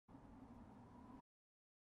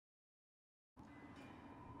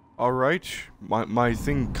Alright, my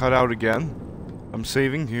thing cut out again. I'm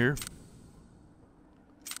saving here.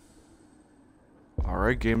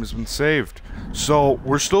 Alright, game has been saved. So,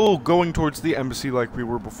 we're still going towards the embassy like we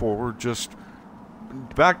were before. We're just...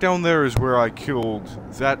 Back down there is where I killed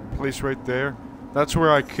that place right there. That's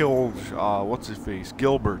where I killed, what's his face?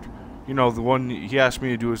 Gilbert. You know, the one he asked me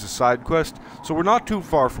to do as a side quest. So we're not too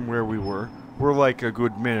far from where we were. We're like a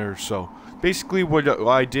good minute or so. Basically what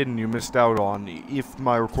I did and you missed out on, if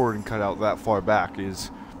my recording cut out that far back, is...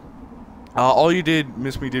 all you did,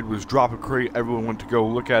 Miss Me did, was drop a crate, everyone went to go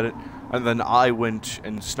look at it, and then I went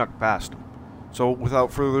and snuck past him. So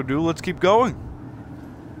without further ado, let's keep going!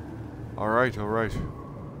 Alright, alright.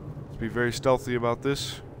 Let's be very stealthy about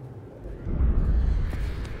this.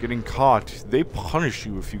 Getting caught. They punish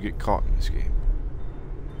you if you get caught in this game.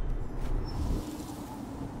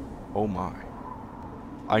 Oh my.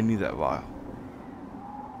 I need that vial.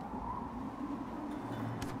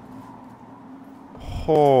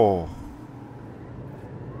 Ho.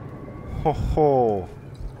 Ho ho.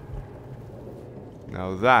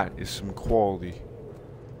 Now that is some quality.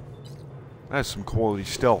 That's some quality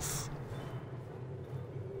stealth.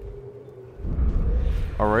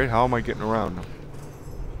 Alright, how am I getting around now?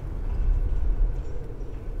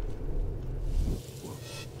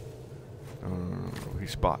 No,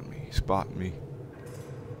 he's spotting me. He's spotting me.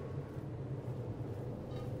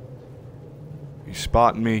 He's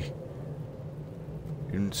spotting me.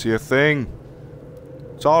 You didn't see a thing.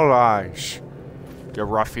 It's all eyes. You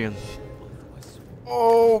ruffian.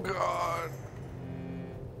 Oh god.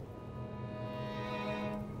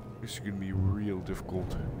 This is gonna be real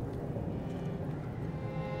difficult.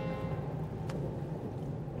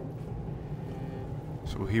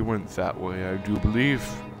 So he went that way, I do believe.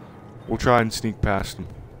 We'll try and sneak past him.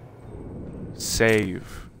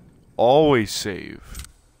 Save. Always save.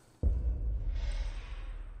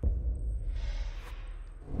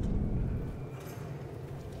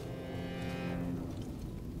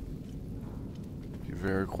 Be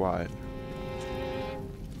very quiet.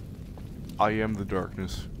 I am the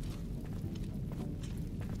darkness.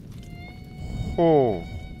 Oh.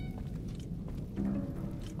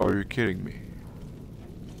 Are you kidding me?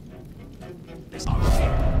 This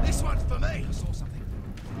one's for me. I saw something.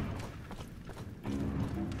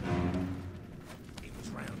 It was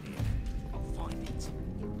round here. I'll find it.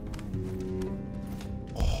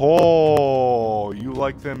 Oh, you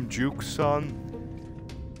like them jukes, son?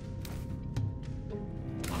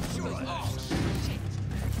 I'm sure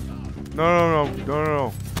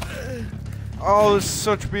No. Oh, this is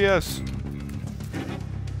such BS.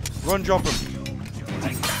 Run, jump him.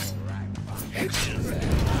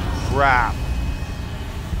 Crap.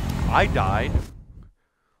 I died.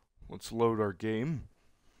 Let's load our game.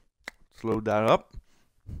 Let's load that up.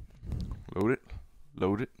 Load it.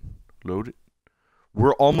 Load it. Load it.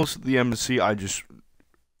 We're almost at the embassy. I just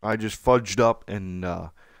fudged up and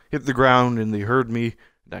hit the ground and they heard me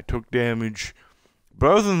and I took damage.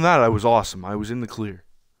 But other than that, I was awesome. I was in the clear.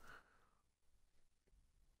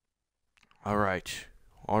 Alright.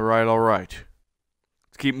 Alright.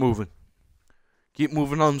 Let's keep moving. Keep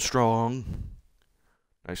moving on strong.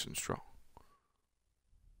 Nice and strong.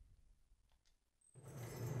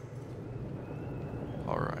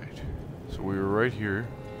 Alright. So we were right here.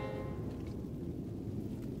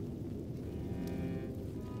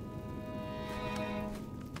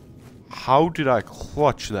 How did I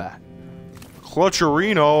clutch that?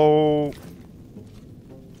 Clutcherino!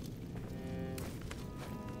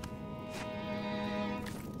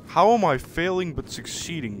 How am I failing but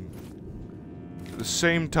succeeding at the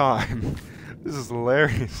same time? This is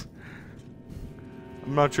hilarious.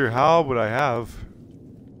 I'm not sure how, but I have.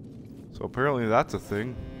 So apparently that's a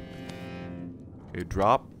thing. Okay,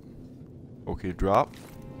 drop. Okay, drop.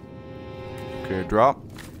 Okay, drop.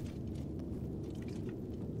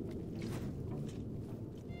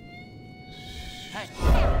 Hey,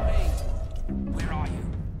 where are you?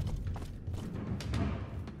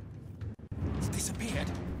 It's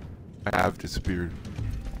disappeared. I have disappeared.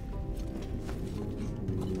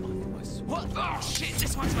 What? Oh shit!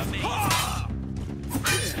 This one's for me.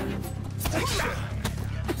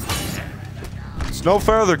 It's no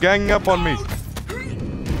fair. They're ganging up on me.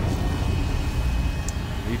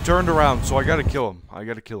 He turned around, so I gotta kill him.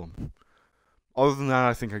 Other than that,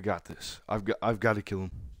 I think I got this. I've got to kill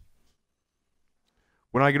him.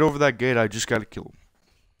 When I get over that gate, I just gotta kill him.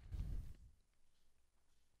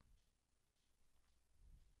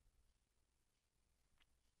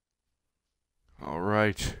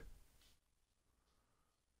 Alright.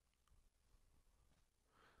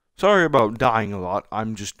 Sorry about dying a lot.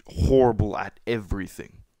 I'm just horrible at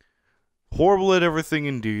everything. Horrible at everything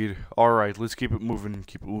indeed. Alright, let's keep it moving.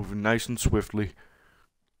 Keep it moving nice and swiftly.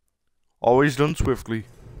 Always done swiftly.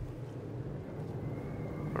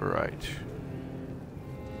 Alright.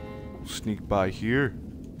 Sneak by here.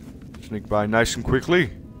 Sneak by nice and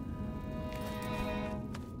quickly.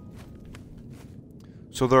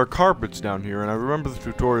 So there are carpets down here, and I remember the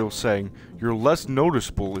tutorial saying you're less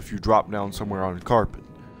noticeable if you drop down somewhere on a carpet.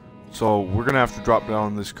 So we're gonna have to drop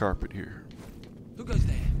down this carpet here. Who goes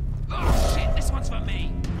there? Oh shit, this one's for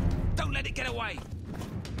me. Don't let it get away.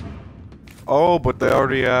 Oh, but they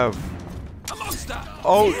already have. A monster!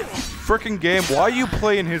 Oh, frickin' game, why are you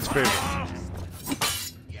playing his favor?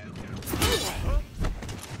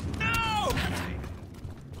 No!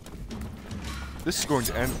 This is going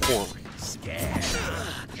to end poorly. Scared.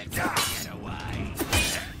 Get away.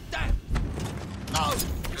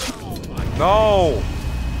 No!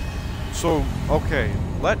 So, okay,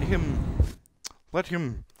 let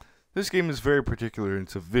him, this game is very particular, and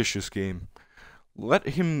it's a vicious game. Let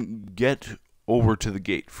him get over to the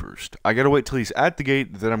gate first. I gotta wait till he's at the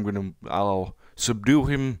gate, then I'll subdue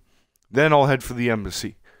him, then I'll head for the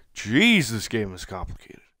embassy. Jeez, this game is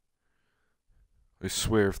complicated. I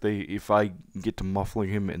swear, if I get to muffling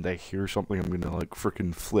him and they hear something, I'm gonna, like,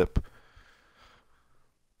 frickin' flip.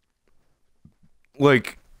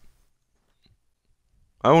 Like,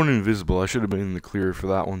 I went invisible. I should have been in the clear for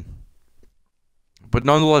that one. But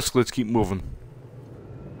nonetheless, let's keep moving.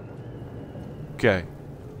 Okay.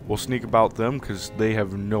 We'll sneak about them, because they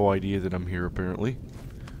have no idea that I'm here, apparently.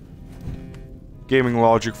 Gaming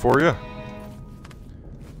logic for you.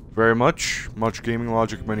 Very much. Much gaming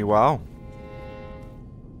logic, many wow.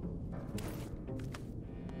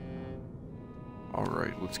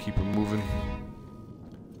 Alright, let's keep it moving.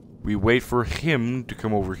 We wait for him to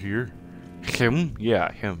come over here. Him?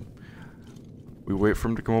 Yeah, him. We wait for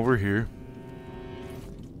him to come over here.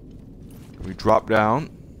 We drop down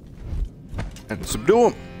and subdue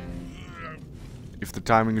him. If the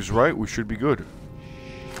timing is right, we should be good.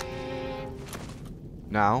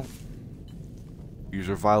 Now, use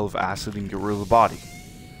our vial of acid and get rid of the body.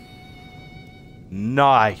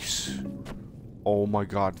 Nice. Oh my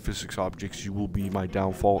god, physics objects, you will be my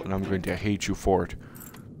downfall, and I'm going to hate you for it.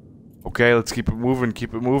 Okay, let's keep it moving,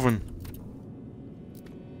 keep it moving.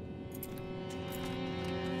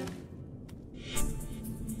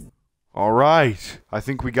 Alright, I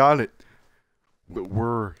think we got it.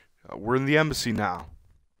 We're in the embassy now.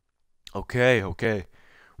 Okay.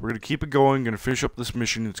 We're gonna keep it going, gonna finish up this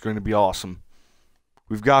mission, it's going to be awesome.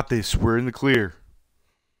 We've got this, we're in the clear.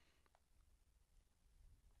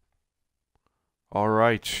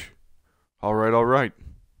 Alright. Alright.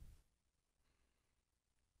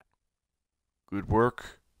 Good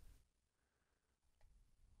work.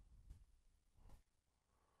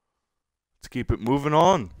 Let's keep it moving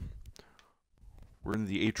on. We're in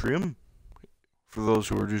the atrium, for those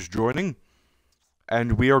who are just joining.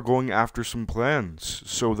 And we are going after some plans,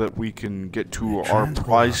 so that we can get to our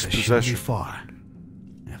prized possession. Far.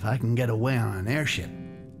 If I can get away on an airship,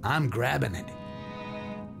 I'm grabbing it.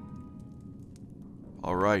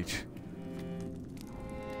 Alright.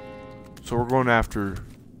 So we're going after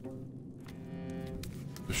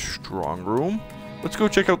the strong room. Let's go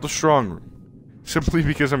check out the strong room. Simply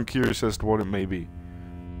because I'm curious as to what it may be.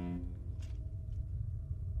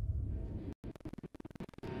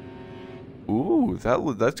 Ooh,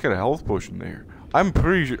 that's got a health potion there. I'm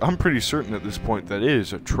pretty certain at this point that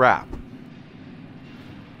is a trap.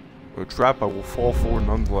 A trap I will fall for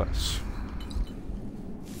nonetheless.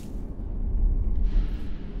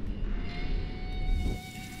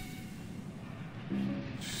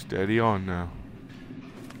 Steady on now.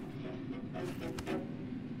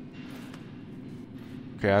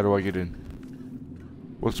 Okay, how do I get in?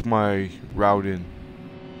 What's my route in?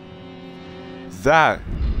 That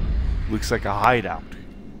looks like a hideout.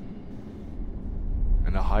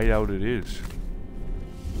 And a hideout it is.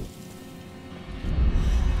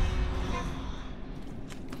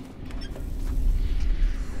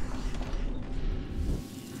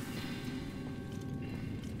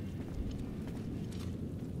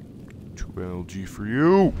 LG for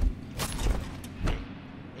you.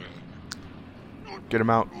 Get him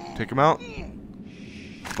out. Take him out.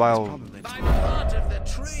 Vile.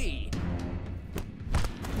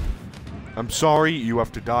 I'm sorry, you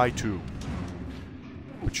have to die too.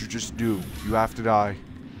 But you just do. You have to die.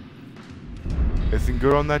 Anything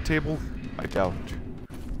good on that table? I doubt it.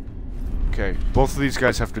 Okay, both of these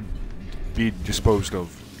guys have to be disposed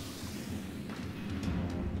of.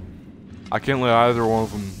 I can't let either one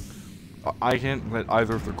of them... I can't let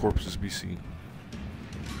either of their corpses be seen.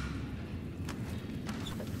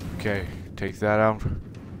 Okay, take that out.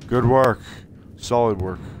 Good work. Solid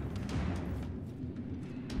work.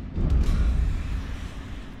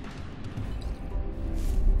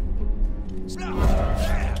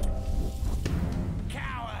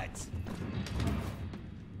 Cowards!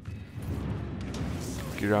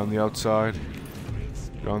 Get on the outside.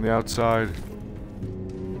 Get on the outside.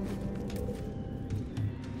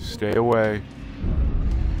 Stay away.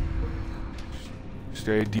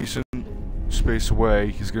 Stay a decent space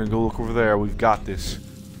away. He's gonna go look over there. We've got this.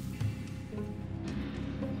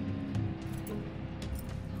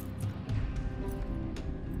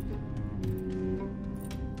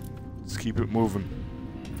 Let's keep it moving.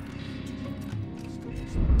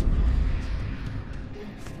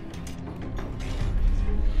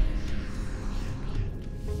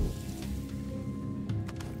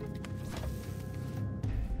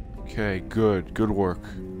 Okay, good. Good work.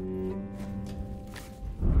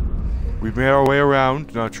 We've made our way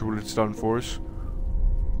around. Not sure what it's done for us.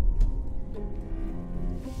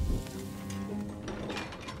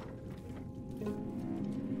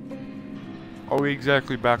 Are we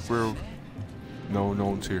exactly back where... No, no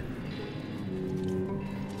one's here.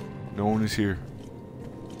 No one is here.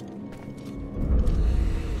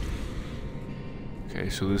 Okay,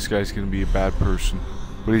 so this guy's gonna be a bad person.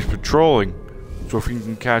 But he's patrolling. So if we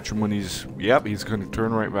can catch him when he's... Yep, he's gonna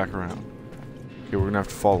turn right back around. Okay, we're gonna have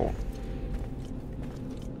to follow him.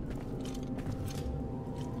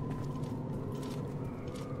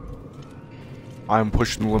 I'm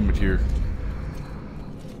pushing the limit here.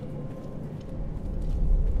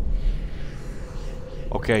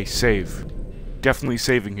 Okay, save. Definitely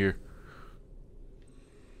saving here.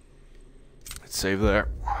 Let's save there.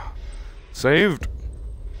 Saved.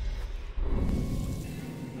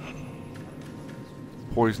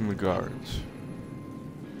 Poison the guards.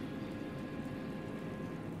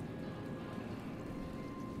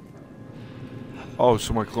 Oh,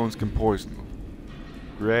 so my clones can poison them.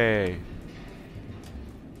 Hooray.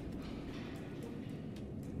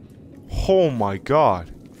 Oh my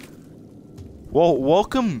god. Well,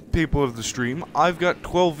 welcome, people of the stream. I've got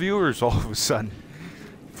 12 viewers all of a sudden.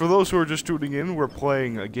 For those who are just tuning in, we're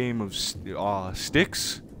playing a game of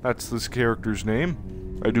Styx. That's this character's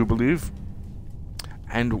name, I do believe.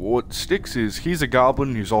 And what Styx is, he's a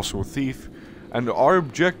goblin, he's also a thief. And our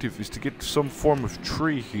objective is to get to some form of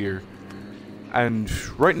tree here. And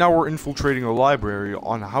right now we're infiltrating a library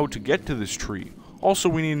on how to get to this tree. Also,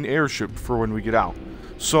 we need an airship for when we get out.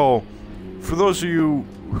 So, for those of you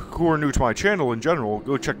who are new to my channel in general,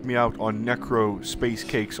 go check me out on Necro Space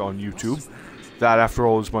Cakes on YouTube. That, after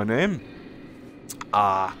all, is my name.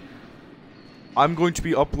 I'm going to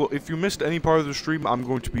be if you missed any part of the stream, I'm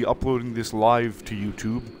going to be uploading this live to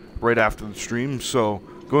YouTube right after the stream, so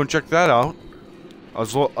go and check that out.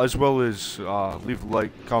 As well as leave a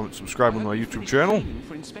like, comment, subscribe on my YouTube channel.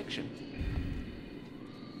 For inspection.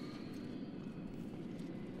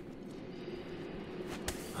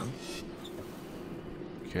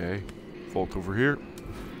 Okay, vault over here.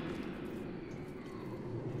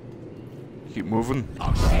 Keep moving.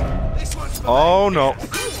 Oh no.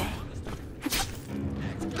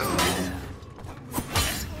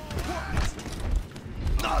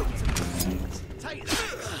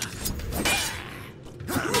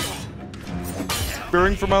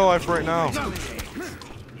 Fearing for my life right now.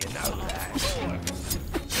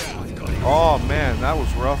 Oh man, that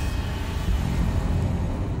was rough.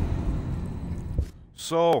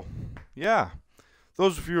 So, yeah,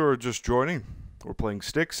 those of you who are just joining, we're playing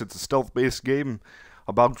Styx. It's a stealth-based game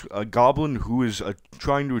about a goblin who is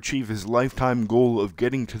trying to achieve his lifetime goal of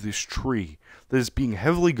getting to this tree that is being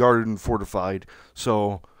heavily guarded and fortified.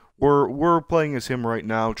 So, we're playing as him right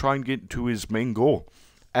now, trying to get to his main goal.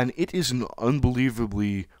 And it is an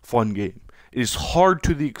unbelievably fun game. It is hard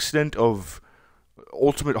to the extent of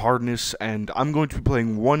ultimate hardness, and I'm going to be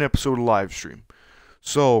playing one episode of live stream.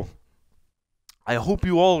 So, I hope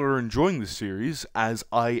you all are enjoying this series, as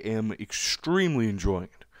I am extremely enjoying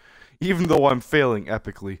it. Even though I'm failing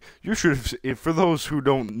epically. You should have, for those who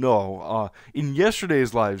don't know, in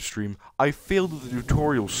yesterday's live stream, I failed at the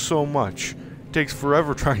tutorial so much. It takes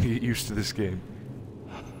forever trying to get used to this game.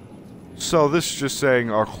 So this is just saying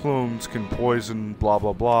our clones can poison, blah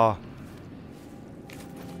blah blah.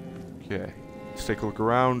 Okay, let's take a look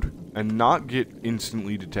around and not get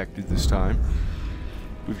instantly detected this time.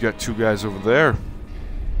 We've got two guys over there.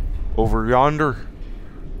 Over yonder.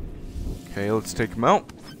 Okay, let's take them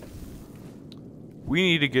out. We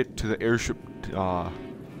need to get to the airship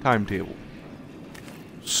timetable.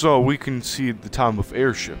 So we can see the time of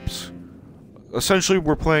airships. Essentially,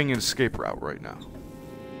 we're playing an escape route right now.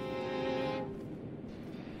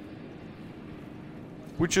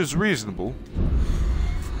 Which is reasonable.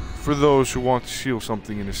 for those who want to steal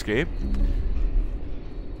something and escape.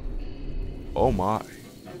 Oh my.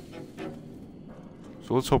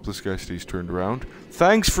 So let's hope this guy stays turned around.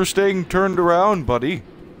 Thanks for staying turned around, buddy.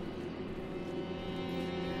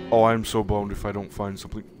 Oh, I'm so boned if I don't find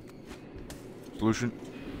something. Solution.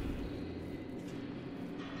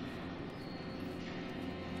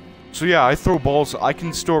 So yeah, I throw balls. I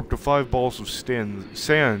can store up to 5 balls of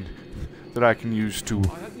sand that I can use to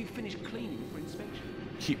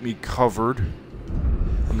keep me covered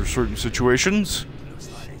under certain situations. Looks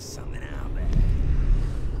like there's something out there.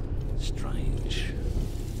 Strange.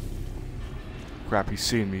 Crap, he's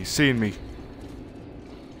seeing me. He's seeing me.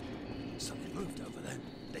 Something moved over there.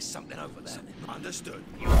 There's something over there. Understood.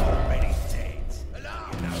 You're already dead.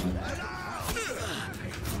 Hello?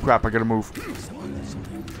 Crap, I gotta move.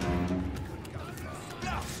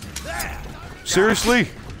 Seriously?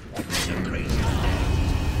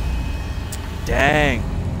 Dang.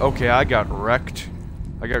 Okay, I got wrecked.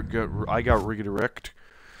 I got rigged wrecked.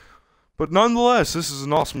 But nonetheless, this is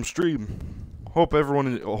an awesome stream. Hope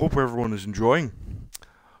everyone is enjoying.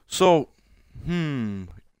 So,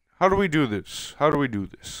 how do we do this? How do we do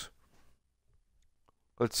this?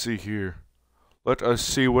 Let's see here. Let us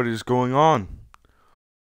see what is going on.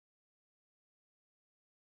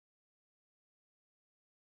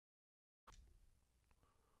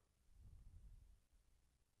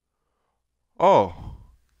 Oh,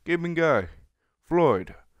 gaming guy,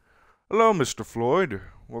 Floyd. Hello, Mr. Floyd.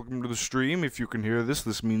 Welcome to the stream. If you can hear this,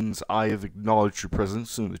 this means I have acknowledged your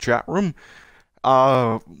presence in the chat room.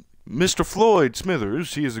 Mr. Floyd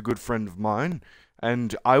Smithers, he is a good friend of mine,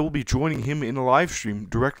 and I will be joining him in a live stream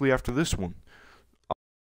directly after this one.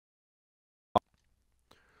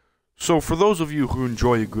 So for those of you who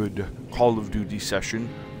enjoy a good Call of Duty session,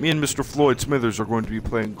 me and Mr. Floyd Smithers are going to be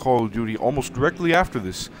playing Call of Duty almost directly after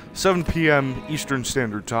this, 7 p.m. Eastern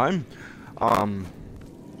Standard Time.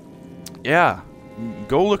 Yeah,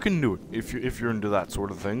 go look into it if you're into that sort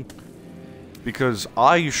of thing, because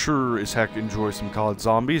I sure as heck enjoy some COD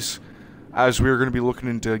Zombies, as we're going to be looking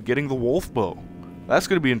into getting the Wolf Bow. That's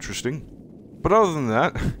going to be interesting. But other than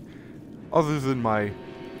that, other than my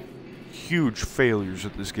huge failures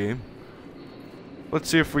at this game, let's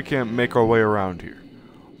see if we can't make our way around here.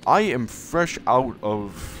 I am fresh out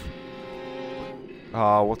of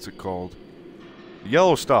what's it called?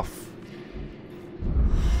 Yellow stuff.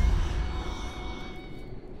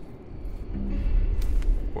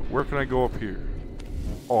 Where can I go up here?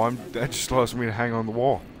 Oh, that just allows me to hang on the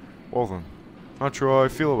wall. Well then, not sure how I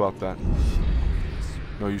feel about that.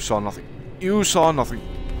 No, you saw nothing. You saw nothing.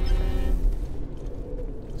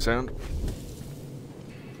 Sound.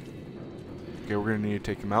 Okay, we're gonna need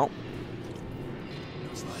to take him out.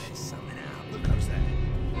 Looks like there's something out. Look up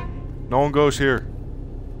there. No one goes here.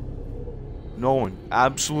 No one.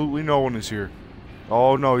 Absolutely no one is here.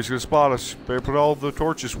 Oh no, he's gonna spot us. Better put all the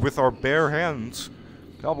torches with our bare hands.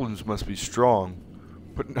 Goblins must be strong.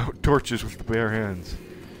 Putting out torches with the bare hands.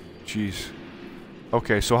 Jeez.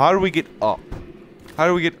 Okay, so how do we get up? How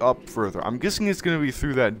do we get up further? I'm guessing it's gonna be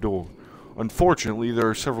through that door. Unfortunately, there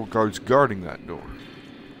are several guards guarding that door.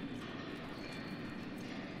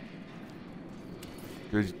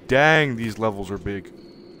 Because dang, these levels are big.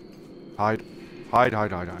 Hide. Hide,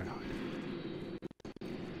 hide, hide, hide, hide.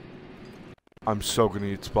 I'm so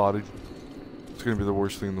gonna get spotted. It's gonna be the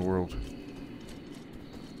worst thing in the world.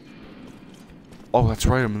 Oh, that's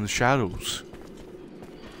right, I'm in the shadows.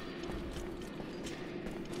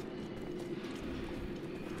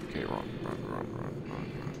 Okay, run, run, run, run,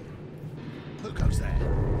 run, run. Who goes there?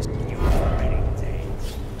 You're already dead.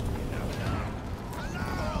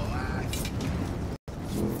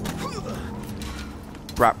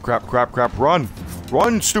 Crap, crap, crap, crap, run!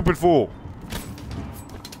 Run, stupid fool!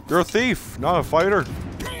 You're a thief, not a fighter.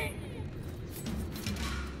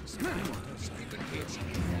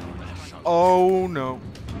 Oh no.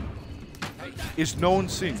 Is no one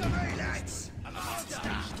seeing me?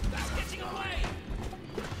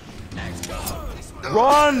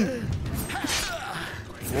 Run!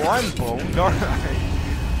 Well, I'm boned, aren't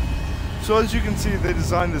I? So as you can see, they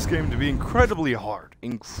designed this game to be incredibly hard.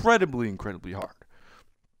 Incredibly hard.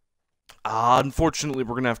 Unfortunately,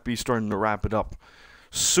 we're going to have to be starting to wrap it up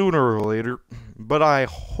sooner or later. But I'm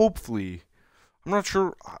not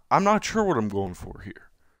sure what I'm going for here.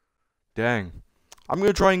 Dang. I'm going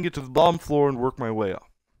to try and get to the bottom floor and work my way up.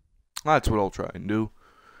 That's what I'll try and do.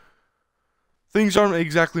 Things aren't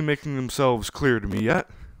exactly making themselves clear to me yet,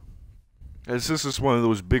 as this is one of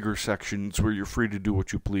those bigger sections where you're free to do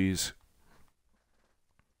what you please.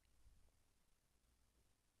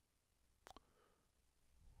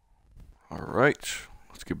 Alright,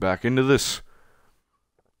 let's get back into this.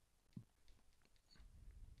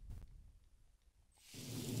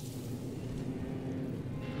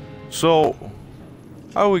 So,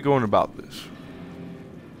 how are we going about this?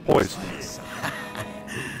 Poison.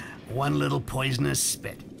 One little poisonous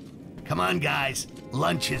spit. Come on, guys.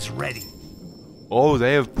 Lunch is ready. Oh,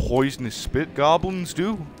 they have poisonous spit goblins,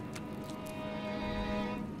 too?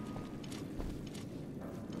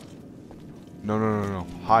 No.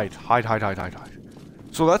 Hide.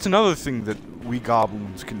 So that's another thing that we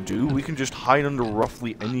goblins can do. We can just hide under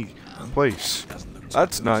roughly any place.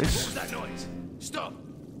 That's nice. What's that noise? Stop!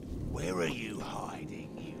 Where are you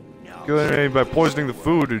hiding, you know? Kill an enemy by poisoning the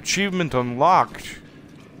food. Achievement unlocked.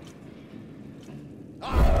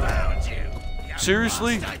 I found you! You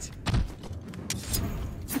Seriously? bastard.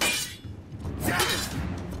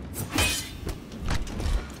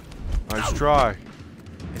 Nice try.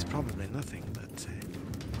 It's probably nothing, but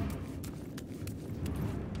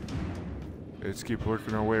Let's keep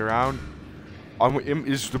working our way around.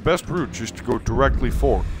 Is the best route just to go directly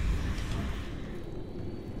for.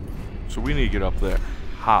 So we need to get up there.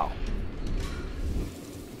 How?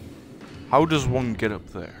 How does one get up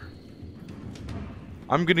there?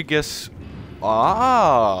 I'm gonna guess.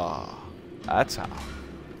 Ah, that's how.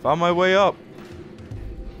 Found my way up.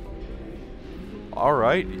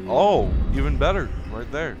 Alright. Oh, even better.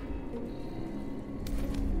 Right there.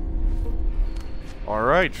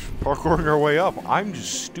 Alright. Parkouring our way up. I'm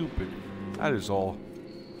just stupid. That is all.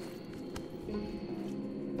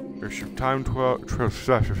 Airship time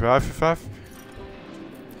 12.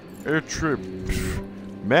 Air trip.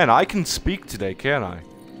 Man, I can speak today, can't I?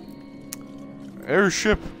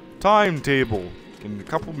 Airship timetable. In a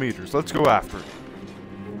couple meters. Let's go after it.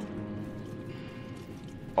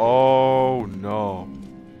 Oh no.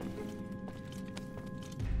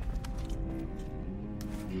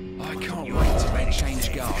 I can't wait to make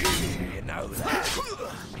change guard. You know that.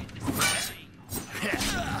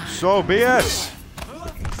 So BS.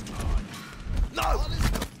 No!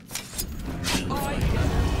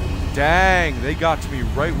 Dang, they got to me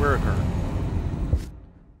right where it hurt.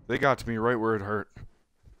 They got to me right where it hurt.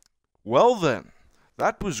 Well then,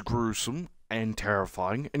 that was gruesome and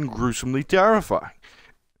terrifying and gruesomely terrifying.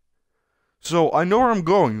 So I know where I'm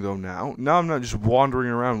going though now. Now I'm not just wandering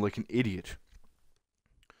around like an idiot.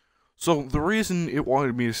 So the reason it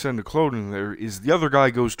wanted me to send a clone in there is the other guy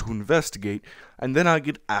goes to investigate and then I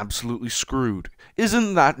get absolutely screwed.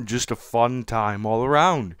 Isn't that just a fun time all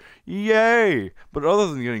around? Yay! But other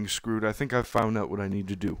than getting screwed, I think I've found out what I need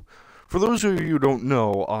to do. For those of you who don't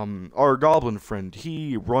know, our goblin friend,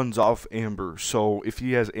 he runs off amber, so if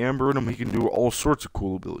he has amber in him, he can do all sorts of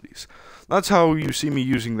cool abilities. That's how you see me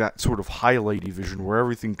using that sort of highlighty vision where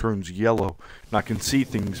everything turns yellow and I can see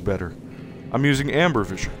things better. I'm using amber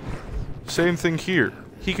vision. Same thing here.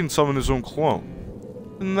 He can summon his own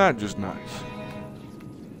clone. Isn't that just nice?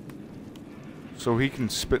 So he can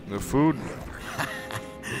spit in the food.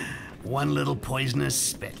 One little poisonous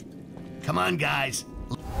spit. Come on, guys.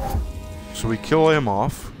 So we kill him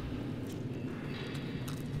off.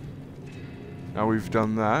 Now we've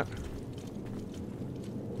done that.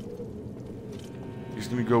 He's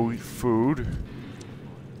gonna go eat food.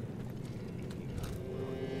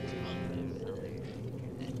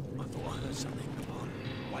 I thought I heard something. Come on.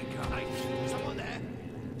 Wake up. Hey, someone there?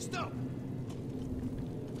 Stop!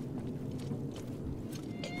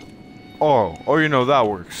 Oh, you know, that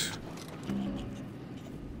works.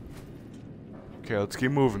 Okay, let's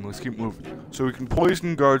keep moving, So we can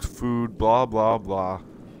poison guards' food, blah, blah, blah.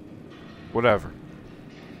 Whatever.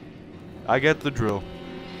 I get the drill.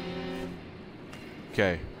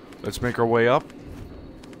 Okay, let's make our way up.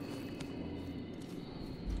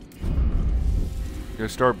 Gotta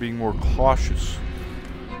start being more cautious.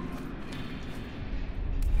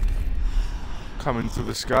 Coming through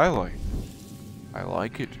the skylight. I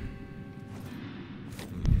like it.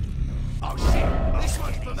 Oh shit! This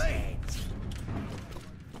one's for me!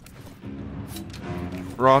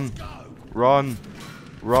 Run. Run.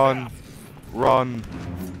 Run. Run.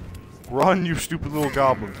 Run, you stupid little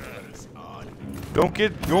goblin. Don't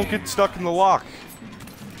get stuck in the lock.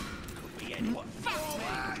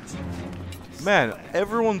 Man,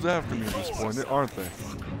 everyone's after me at this point, aren't they?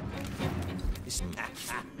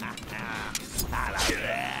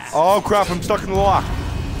 Oh crap, I'm stuck in the lock.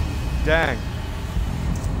 Dang.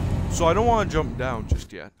 So I don't want to jump down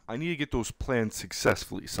just yet. I need to get those plans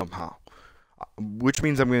successfully somehow. Which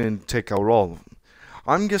means I'm going to take out all of them.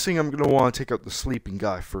 I'm guessing I'm going to want to take out the sleeping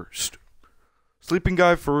guy first. Sleeping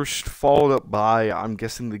guy first, followed up by, I'm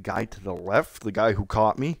guessing, the guy to the left, the guy who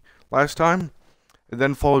caught me last time, and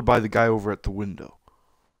then followed by the guy over at the window.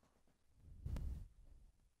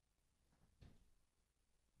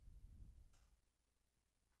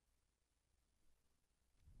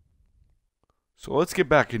 So let's get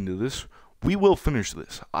back into this. We will finish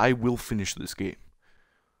this. I will finish this game.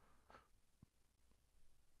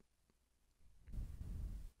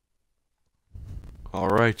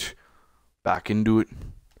 Alright. Back into it.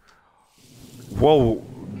 Whoa.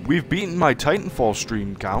 We've beaten my Titanfall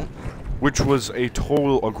stream count, which was a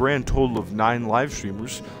grand total of 9 live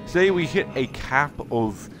streamers. Today we hit a cap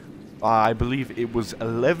of, I believe it was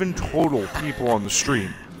 11 total people on the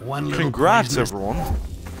stream. Congrats, everyone.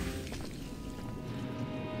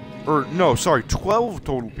 Or, no, sorry, 12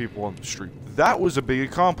 total people on the stream. That was a big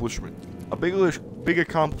accomplishment. A big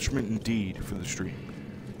accomplishment indeed for the stream.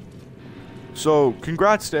 So,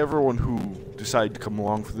 congrats to everyone who decided to come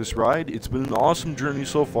along for this ride. It's been an awesome journey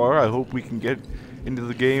so far. I hope we can get into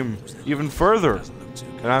the game even further.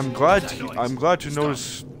 And I'm glad to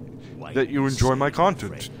notice that you enjoy my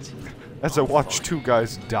content. As I watch 2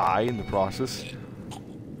 guys die in the process.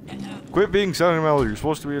 Quit being sentimental, you're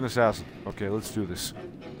supposed to be an assassin. Okay, let's do this.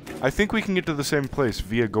 I think we can get to the same place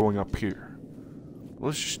via going up here.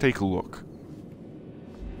 Let's just take a look.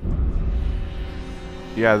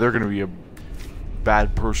 Yeah, they're gonna be a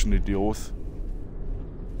bad person to deal with.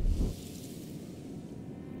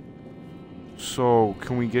 So,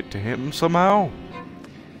 can we get to him somehow?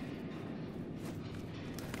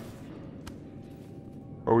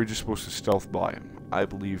 Or are we just supposed to stealth by him? I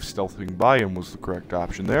believe stealthing by him was the correct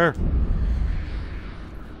option there.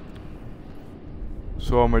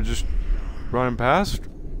 So am I just running past?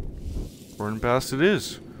 Running past it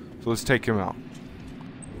is. So let's take him out.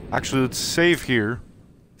 Actually, let's save here.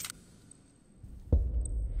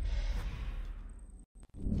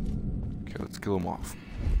 Okay, let's kill him off.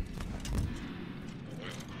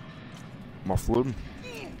 Muffle him.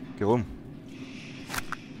 Kill him.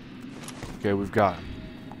 Okay, we've got him.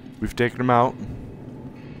 We've taken him out.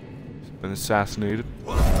 He's been assassinated.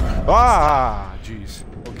 Ah! Jeez.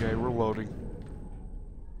 Okay, we're loading.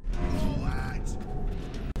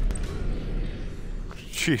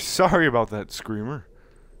 Jeez, sorry about that, Screamer.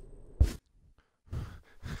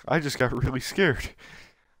 I just got really scared.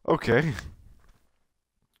 Okay.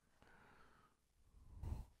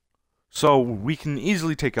 So, we can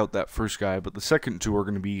easily take out that first guy, but the second 2 are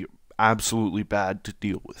going to be absolutely bad to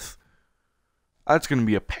deal with. That's going to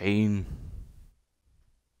be a pain.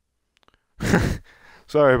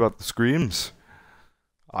 Sorry about the screams.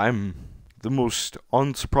 I'm the most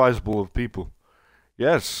unsurprisable of people.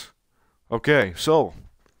 Yes. Okay, so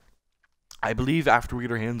I believe after we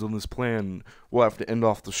get our hands on this plan, we'll have to end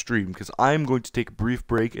off the stream, because I'm going to take a brief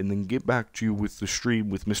break and then get back to you with the stream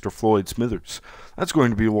with Mr. Floyd Smithers. That's going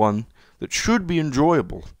to be one that should be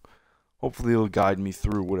enjoyable. Hopefully it'll guide me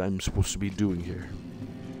through what I'm supposed to be doing here.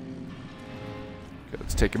 Okay,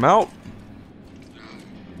 let's take him out.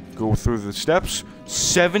 Go through the steps.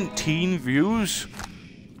 17 views?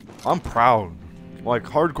 I'm proud. Like,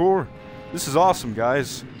 hardcore. This is awesome,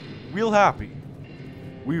 guys. Real happy.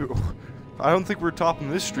 I don't think we're topping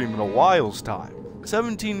this stream in a while's time.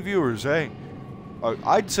 17 viewers, eh?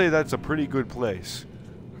 I'd say that's a pretty good place.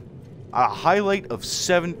 A highlight of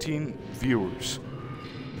 17 viewers.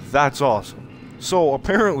 That's awesome. So,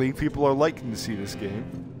 apparently, people are liking to see this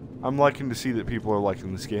game. I'm liking to see that people are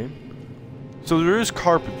liking this game. So there is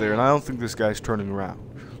carpet there, and I don't think this guy's turning around.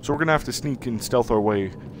 So we're going to have to sneak and stealth our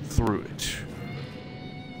way through it.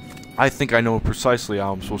 I think I know precisely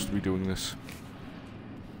how I'm supposed to be doing this.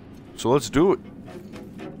 So let's do it.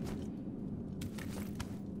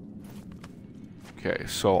 Okay,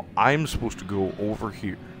 so I'm supposed to go over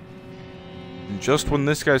here. And just when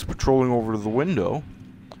this guy's patrolling over to the window,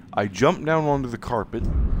 I jump down onto the carpet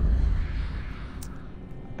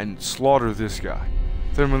and slaughter this guy.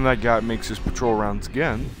 Then when that guy makes his patrol rounds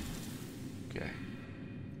again... Okay.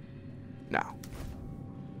 Now.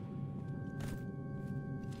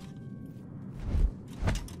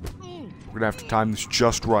 We're gonna have to time this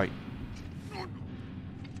just right.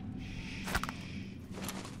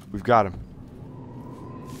 We've got him.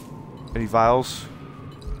 Any vials?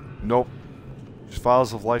 Nope. Just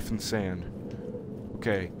vials of life and sand.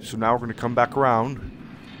 Okay, so now we're gonna come back around.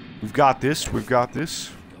 We've got this, we've got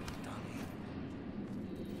this.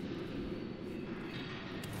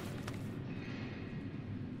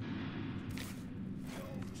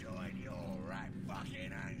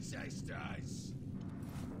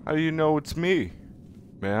 How do you know it's me,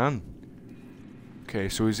 man? Okay,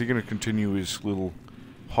 so is he gonna continue his little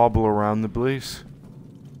hobble around the place?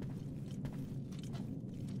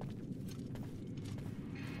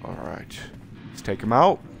 Alright. Let's take him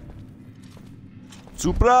out.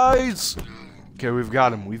 Surprise! Okay, we've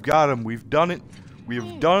got him. We've got him. We've done it. We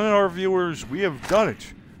have done it, our viewers. We have done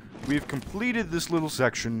it. We have completed this little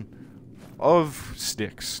section of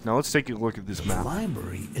Styx. Now let's take a look at this The map.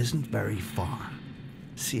 library isn't very far.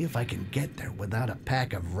 See if I can get there without a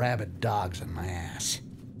pack of rabid dogs on my ass.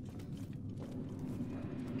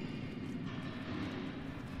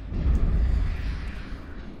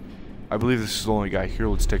 I believe this is the only guy here.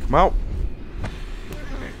 Let's take him out.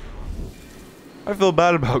 I feel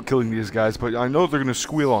bad about killing these guys, but I know they're going to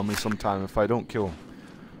squeal on me sometime if I don't kill them.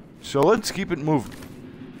 So let's keep it moving.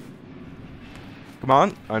 Come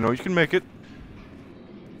on, I know you can make it.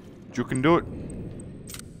 You can do it.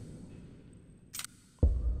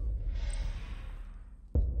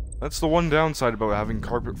 That's the one downside about having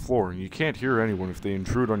carpet floor. You can't hear anyone if they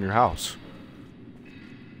intrude on your house.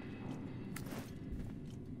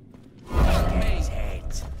 His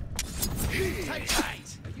head. Take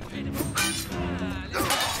that. Are you in?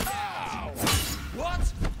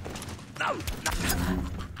 What? No.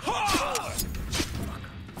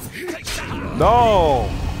 Take that. No!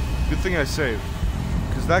 Good thing I saved.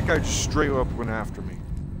 Because that guy just straight up went after me.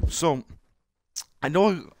 So, I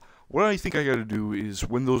know what I think I gotta do is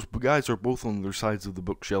when those guys are both on their sides of the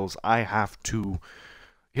bookshelves, I have to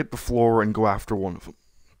hit the floor and go after one of them.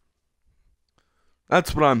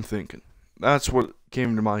 That's what I'm thinking. That's what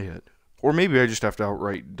came to my head. Or maybe I just have to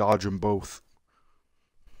outright dodge them both.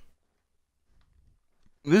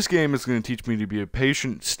 This game is going to teach me to be a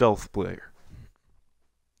patient stealth player.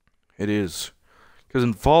 It is. Because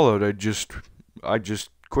in Fallout, I just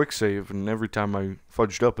quick save, and every time I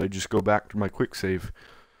fudged up, I just go back to my quick save.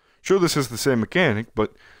 Sure, this is the same mechanic,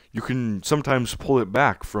 but you can sometimes pull it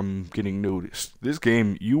back from getting noticed. This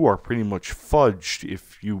game, you are pretty much fudged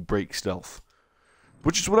if you break stealth.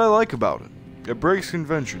 Which is what I like about it. It breaks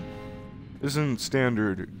convention. Isn't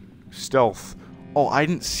standard stealth. Oh, I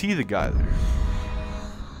didn't see the guy there.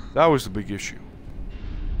 That was the big issue.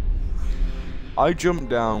 I jumped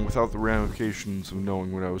down without the ramifications of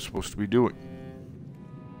knowing what I was supposed to be doing.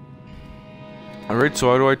 Alright, so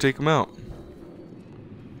how do I take him out?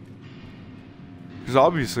 Because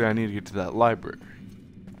obviously I need to get to that library.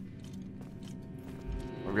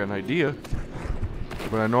 I've got an idea,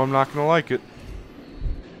 but I know I'm not going to like it.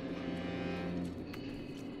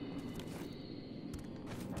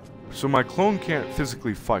 So my clone can't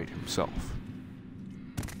physically fight himself.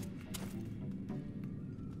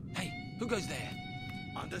 Hey, who goes there?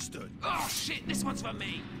 Understood. Oh shit, this one's for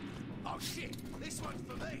me. Oh shit, this one's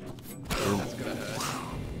for me. That's gonna hurt.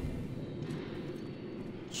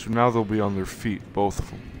 So now they'll be on their feet, both of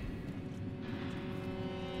them.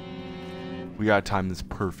 We gotta time this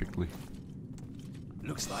perfectly.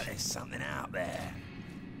 Looks like there's something out there.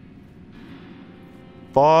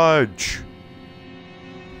 Fudge!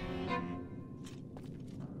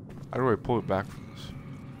 How do I pull it back from this?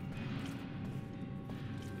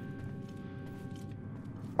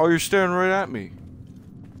 Oh, you're staring right at me.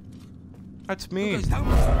 That's mean.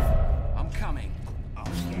 I'm coming. Oh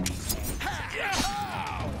shit.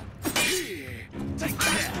 Take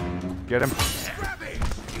that. Get him. Grab it.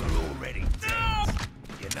 You're already dead.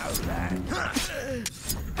 You know that.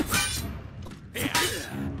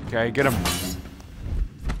 Okay, get him.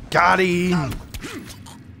 Got him!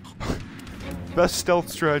 Best stealth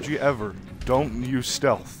strategy ever. Don't use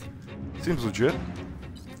stealth. Seems legit.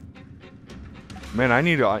 Man, I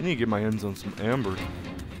need to get my hands on some amber.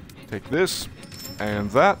 Take this, and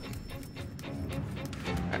that,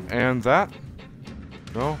 and that.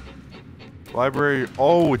 No. Library.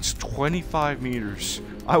 Oh, it's 25 meters.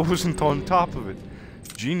 I wasn't on top of it.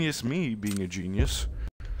 Genius me being a genius.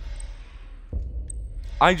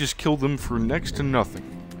 I just killed them for next to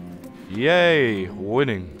nothing. Yay,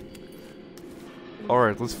 winning.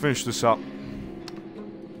 Alright, let's finish this up.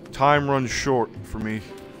 Time runs short for me.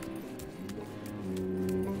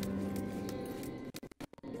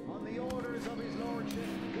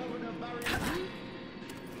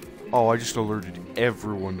 Oh, I just alerted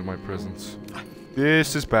everyone to my presence.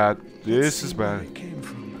 This is bad. This is bad.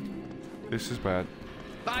 This is bad.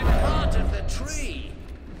 By the heart of the tree.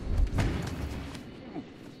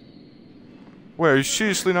 Wait, are you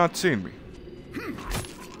seriously not seeing me?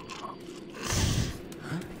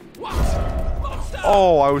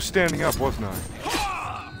 Oh, I was standing up, wasn't I?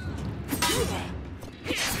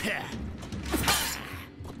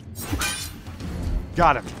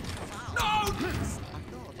 Got him.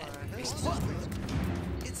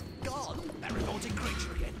 It's gone. That revolting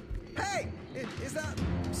creature again. Hey! Is that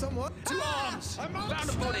someone? Two arms. Found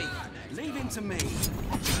a body. Leave him to me.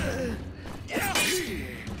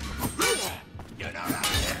 You know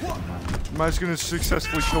that. Am I just gonna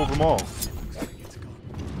successfully kill them all?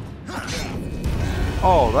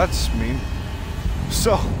 Oh, that's mean.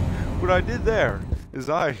 So, what I did there is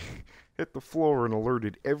I hit the floor and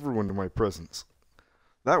alerted everyone to my presence.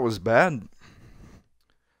 That was bad.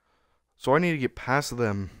 So I need to get past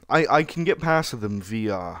them. I can get past them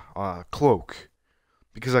via cloak.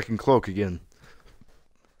 Because I can cloak again.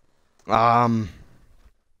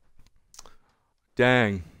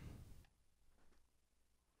 Dang.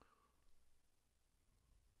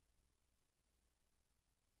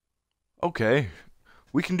 Okay.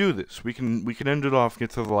 We can do this. We can end it off and get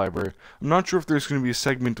to the library. I'm not sure if there's going to be a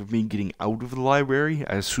segment of me getting out of the library.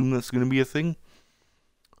 I assume that's going to be a thing.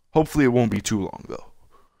 Hopefully it won't be too long, though.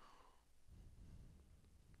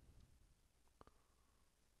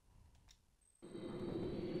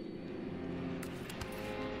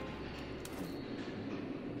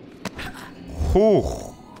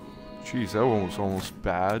 Oh, jeez, that one was almost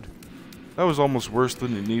bad. That was almost worse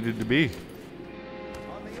than it needed to be.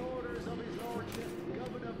 On the orders of his lordship,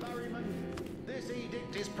 Governor Barryman, this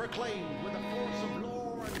edict is proclaimed with the force of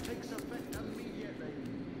law and takes effect immediately.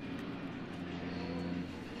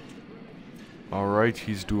 Alright,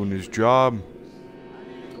 he's doing his job.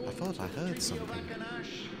 I thought I heard something.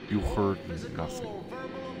 You heard nothing.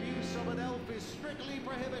 Verbal abuse of an elf is strictly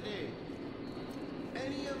prohibited.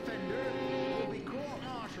 Any offender will be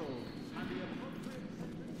court-martialed and the appropriate...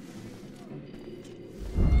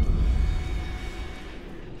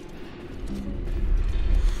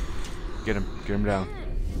 Get him down.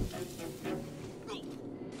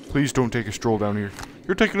 Please don't take a stroll down here.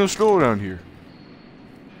 You're taking a stroll down here.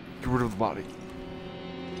 Get rid of the body.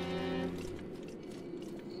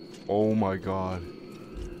 Oh my god.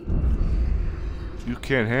 You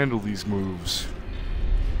can't handle these moves.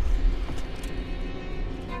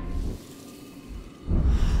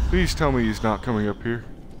 Please tell me he's not coming up here.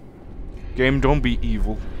 Game, don't be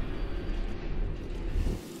evil.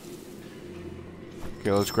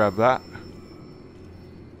 Okay, let's grab that.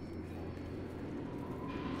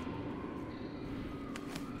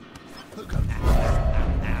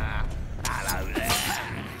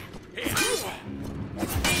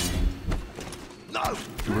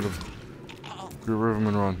 Get rid of him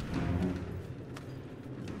and run.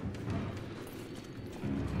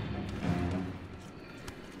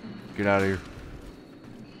 Get out of here.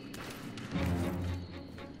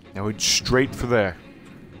 Now it's straight for there.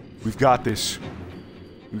 We've got this.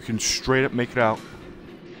 We can straight up make it out.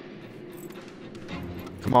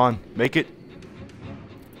 Come on, make it.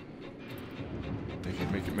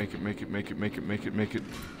 Make it.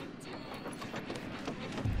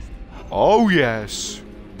 Oh, yes.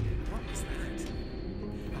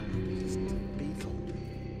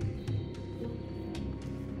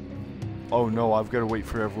 Oh no, I've got to wait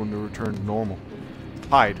for everyone to return to normal.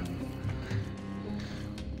 Hide.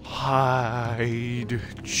 Hide.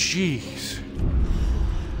 Jeez.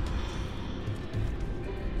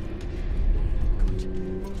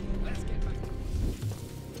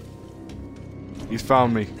 He's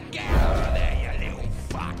found me. Get over there, you little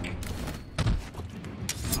fuck!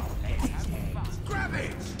 Grab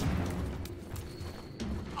it!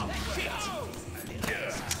 Oh, shit!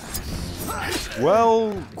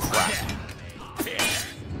 Well, crap.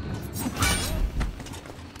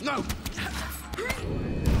 No!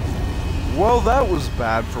 Well, that was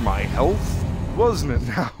bad for my health, wasn't it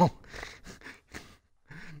now?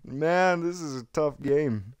 Man, this is a tough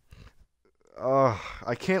game.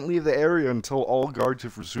 I can't leave the area until all guards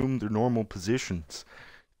have resumed their normal positions.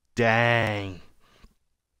 Dang.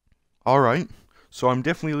 Alright, so I'm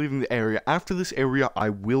definitely leaving the area. After this area, I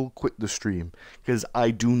will quit the stream, because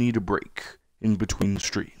I do need a break in between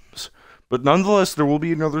streams. But nonetheless, there will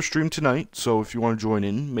be another stream tonight, so if you want to join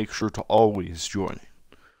in, make sure to always join in.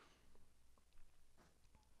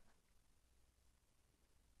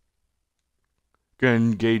 Gonna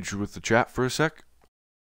engage with the chat for a sec.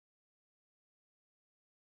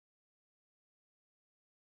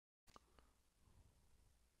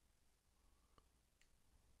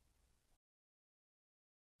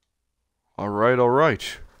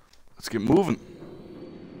 Alright. Let's get moving.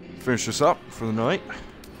 Finish this up for the night.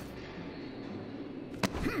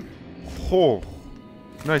 Oh,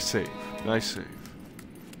 nice save. Nice save.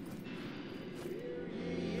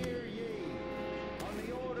 On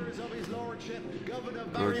the orders of his lordship, Governor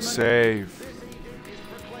Good Barryman, save. this edict is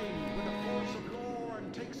proclaimed with the force of law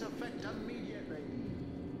and takes effect immediately.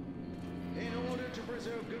 In order to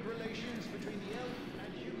preserve good relations between the elf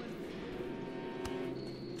and human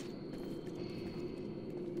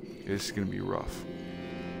beings. This is gonna be rough.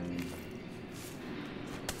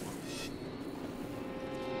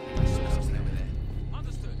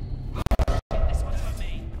 Understood. This one's for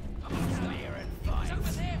me. I'm gonna stay here and fight. It's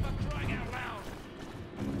over there for crying out loud.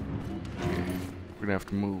 We're gonna have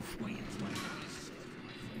to move.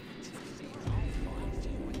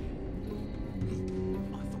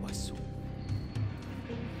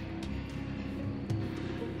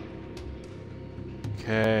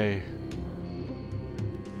 Okay.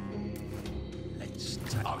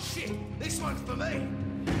 Oh shit! This one's for me!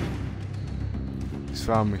 He's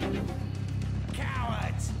found me.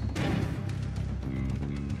 Cowards!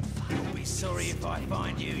 I'll be sorry if I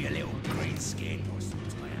find you, you little green skin.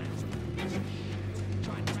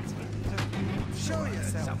 Show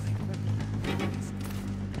yourself.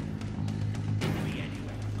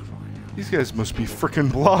 These guys must be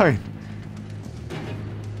freaking blind.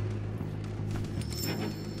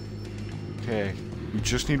 Okay. We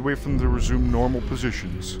just need to wait for them to resume normal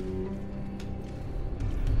positions.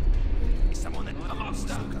 Someone that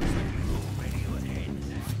monster.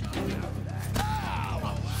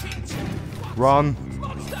 Run.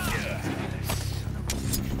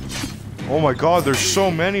 Oh my god, there's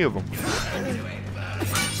so many of them.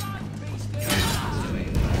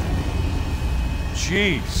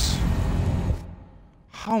 Jeez.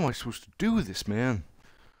 How am I supposed to do this, man?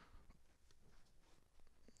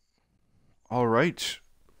 Alright.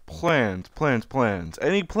 Plans.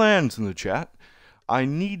 Any plans in the chat? I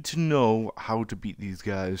need to know how to beat these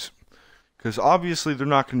guys. Because obviously they're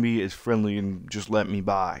not going to be as friendly and just let me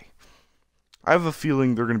by. I have a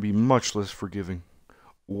feeling they're going to be much less forgiving.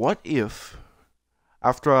 What if,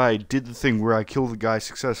 after I did the thing where I kill the guy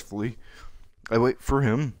successfully, I wait for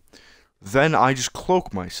him, then I just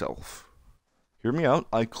cloak myself. Hear me out.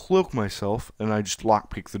 I cloak myself and I just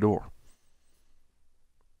lockpick the door.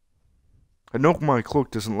 I know my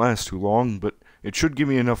cloak doesn't last too long, but it should give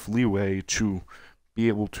me enough leeway to be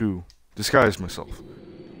able to disguise myself.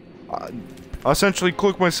 I essentially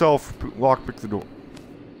cloak myself, lockpick the door.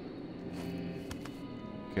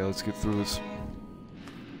 Okay, let's get through this.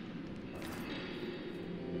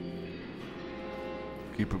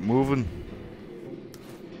 Keep it moving.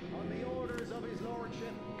 On the orders of his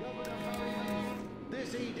lordship, Governor Ferryman,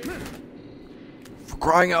 this edict. For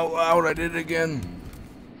crying out loud, I did it again.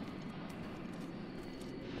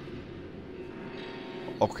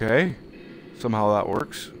 Okay. Somehow that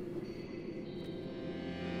works.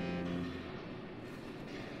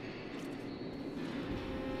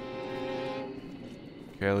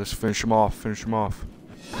 Okay, let's finish him off. Don't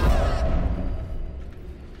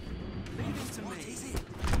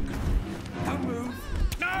move!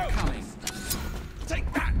 No! I'm coming.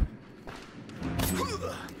 Take that!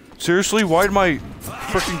 Seriously, why did my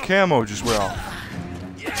freaking camo just wear off?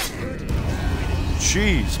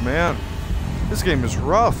 Jeez, man. This game is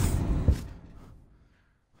rough.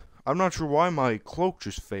 I'm not sure why my cloak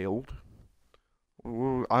just failed. I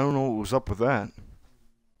don't know what was up with that.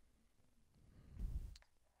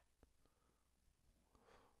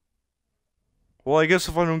 Well, I guess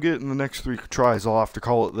if I don't get it in the next 3 tries, I'll have to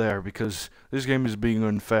call it there, because this game is being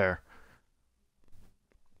unfair.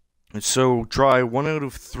 And so, try 1 out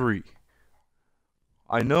of 3.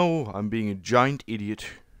 I know I'm being a giant idiot,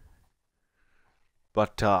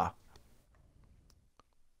 but,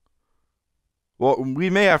 well, we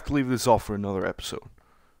may have to leave this off for another episode.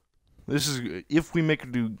 This is, if we make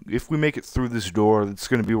it through this door, it's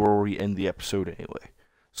going to be where we end the episode anyway.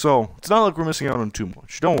 So, it's not like we're missing out on too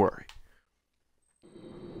much, don't worry.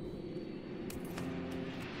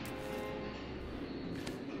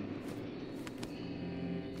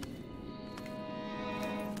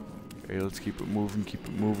 Okay, let's keep it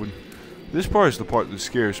moving. This part is the part that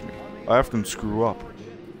scares me. I often screw up.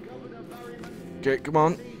 Okay, come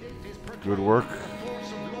on. Good work.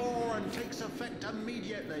 Force of law and takes effect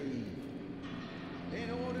immediately.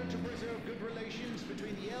 In order to preserve good relations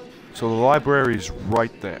between the elf So the library is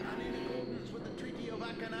right there. and in accordance with the Treaty of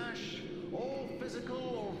Akanash, all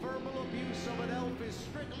physical or verbal abuse of an elf is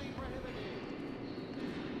strictly prohibited.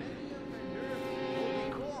 Any offender will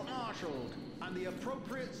be court-martialed, and the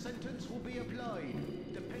appropriate sentence will be applied,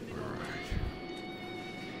 depending on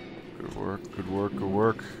Good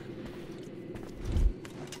work.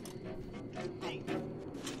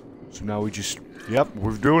 So now we just, yep,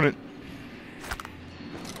 we're doing it.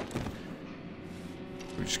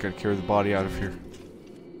 We just gotta carry the body out of here.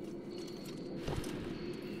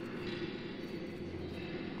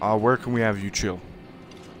 Where can we have you chill?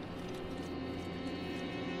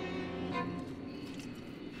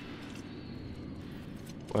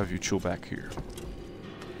 We'll have you chill back here.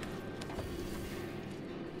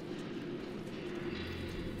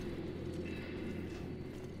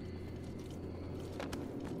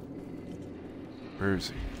 Where is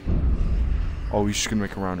he? Oh, he's just gonna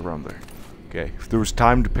make a round around there. Okay, if there was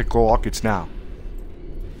time to pick the lock, it's now.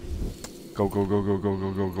 Go.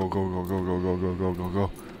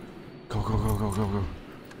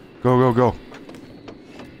 Go.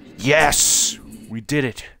 Yes! We did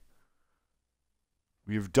it.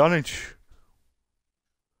 We have done it.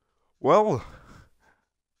 Well,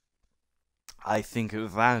 I think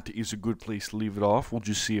that is a good place to leave it off. We'll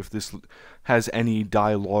just see if this has any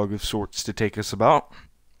dialogue of sorts to take us about.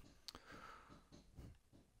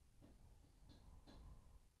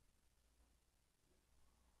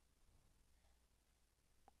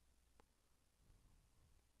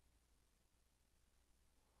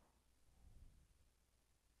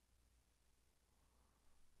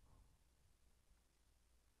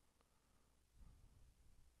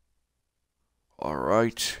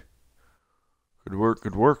 Alright. Good work,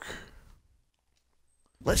 good work.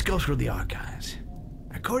 Let's go through the archives.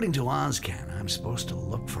 According to Ozcan, I'm supposed to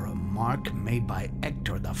look for a mark made by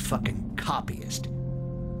Hector the fucking copyist.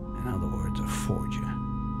 In other words, a forger.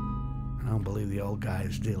 I don't believe the old guy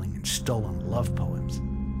is dealing in stolen love poems.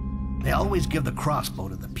 They always give the crossbow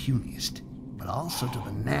to the puniest, but also to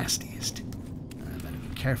the nastiest. I better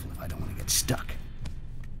be careful if I don't want to get stuck.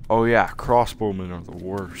 Oh yeah, crossbowmen are the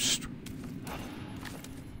worst.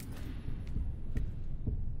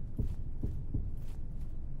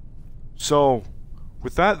 So,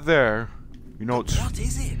 with that there, you know it's... What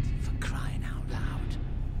is it, for crying out loud?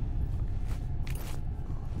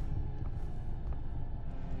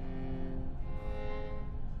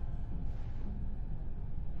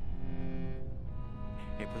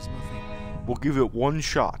 It was nothing. We'll give it one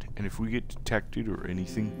shot, and if we get detected or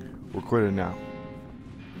anything, we're quitting now.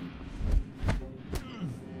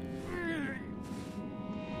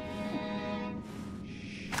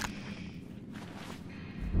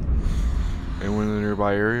 Anyone in the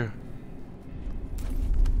nearby area?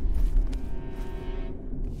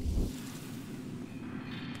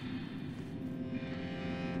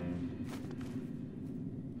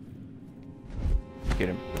 Get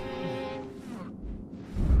him.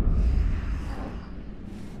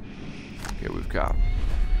 Okay, we've got him.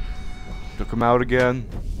 Took him out again.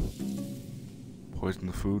 Poison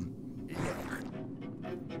the food.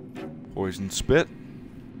 Poison spit.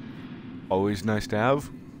 Always nice to have.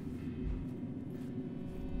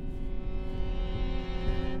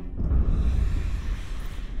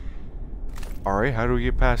 Alright, how do we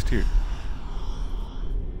get past here?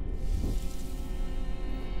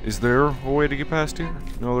 Is there a way to get past here?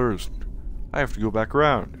 No, there isn't. I have to go back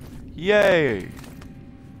around. Yay!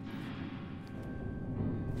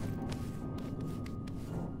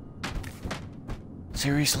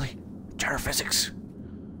 Seriously? Chair physics?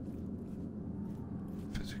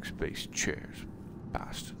 Physics-based chairs.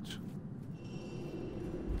 Bastards.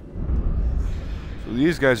 So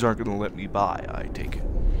these guys aren't gonna let me by, I take it.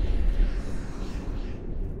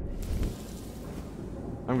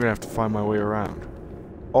 I'm gonna have to find my way around.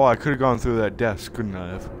 Oh, I could have gone through that desk, couldn't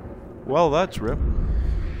I have? Well, that's rip.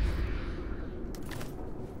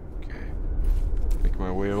 Okay. Make my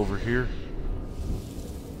way over here.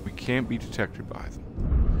 We can't be detected by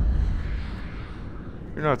them.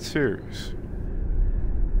 You're not serious.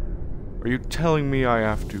 Are you telling me I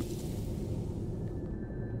have to...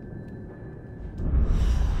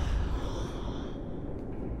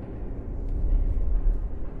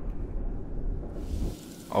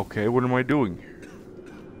 Okay, what am I doing here?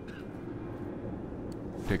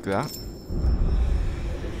 Take that.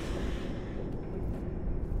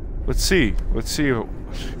 Let's see. Let's see.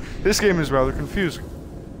 This game is rather confusing.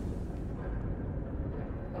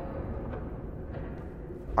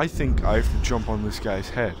 I think I have to jump on this guy's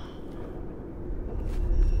head.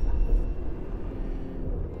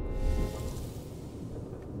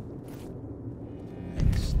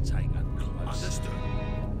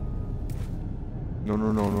 No,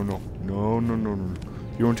 no, no, no, no. No, no, no, no.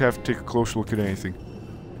 You don't have to take a close look at anything.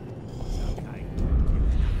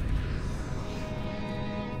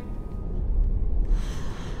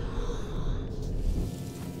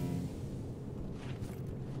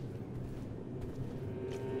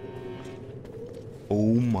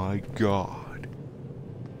 Oh my god.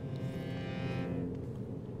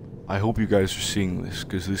 I hope you guys are seeing this,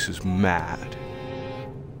 because this is mad.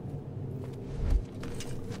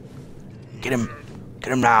 Get him!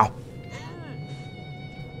 Get him now!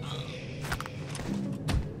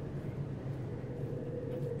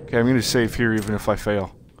 Okay, I'm gonna save here even if I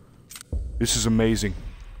fail. This is amazing.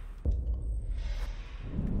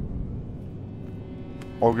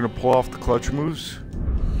 Oh, we're gonna pull off the clutch moves?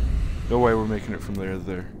 No way we're making it from there to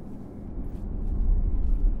there.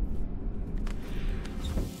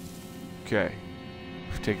 Okay.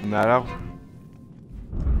 We've taken that out.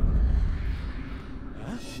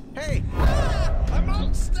 Hey! A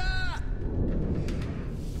monster!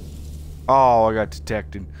 Oh, I got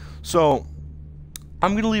detected. So,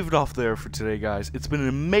 I'm going to leave it off there for today, guys. It's been an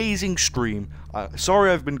amazing stream.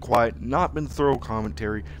 Sorry I've been quiet, not been thorough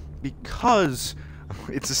commentary, because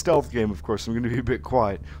It's a stealth game, of course. I'm going to be a bit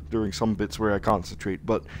quiet during some bits where I concentrate,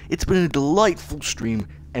 but it's been a delightful stream,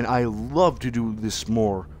 and I love to do this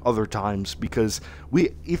more other times because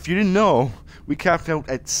if you didn't know, we capped out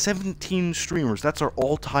at 17 streamers. That's our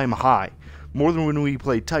all-time high, more than when we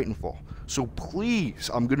played Titanfall. So please,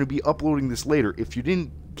 I'm going to be uploading this later. If you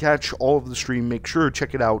didn't catch all of the stream, make sure to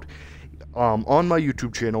check it out on my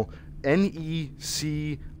YouTube channel,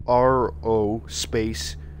 NECRO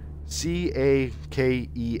space CAKES.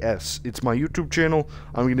 It's my YouTube channel.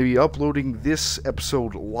 I'm going to be uploading this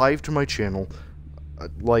episode live to my channel,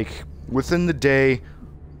 like within the day.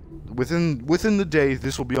 Within the day,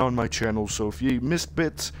 this will be on my channel. So if you missed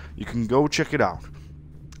bits, you can go check it out.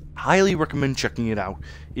 Highly recommend checking it out.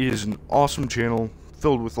 It is an awesome channel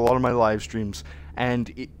filled with a lot of my live streams.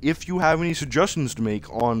 And if you have any suggestions to make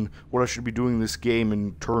on what I should be doing in this game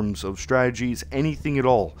in terms of strategies, anything at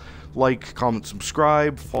all, like, comment,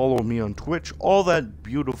 subscribe, follow me on Twitch, all that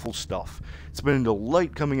beautiful stuff. It's been a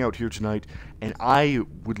delight coming out here tonight, and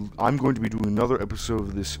I'm going to be doing another episode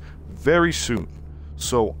of this very soon.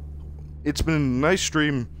 So, it's been a nice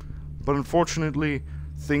stream, but unfortunately,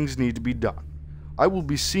 things need to be done. I will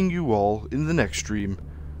be seeing you all in the next stream.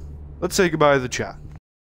 Let's say goodbye to the chat.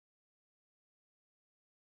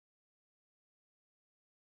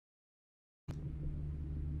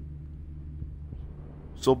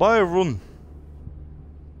 So bye everyone.